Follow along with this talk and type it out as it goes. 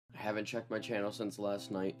Haven't checked my channel since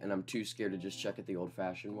last night, and I'm too scared to just check it the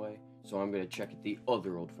old-fashioned way, so I'm gonna check it the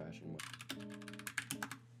other old-fashioned way.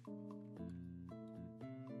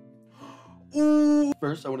 Ooh!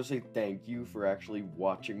 First, I want to say thank you for actually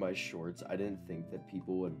watching my shorts. I didn't think that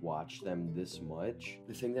people would watch them this much.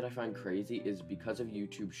 The thing that I find crazy is because of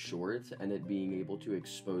YouTube Shorts and it being able to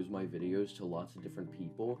expose my videos to lots of different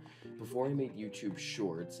people, before I made YouTube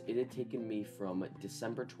Shorts, it had taken me from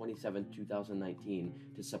December 27th, 2019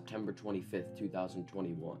 to September 25th,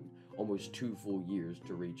 2021. Almost 2 full years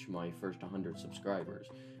to reach my first 100 subscribers.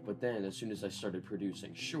 But then, as soon as I started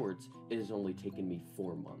producing shorts, it has only taken me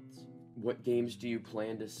 4 months. What games do you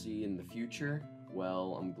plan to see in the future?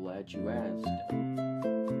 Well, I'm glad you asked.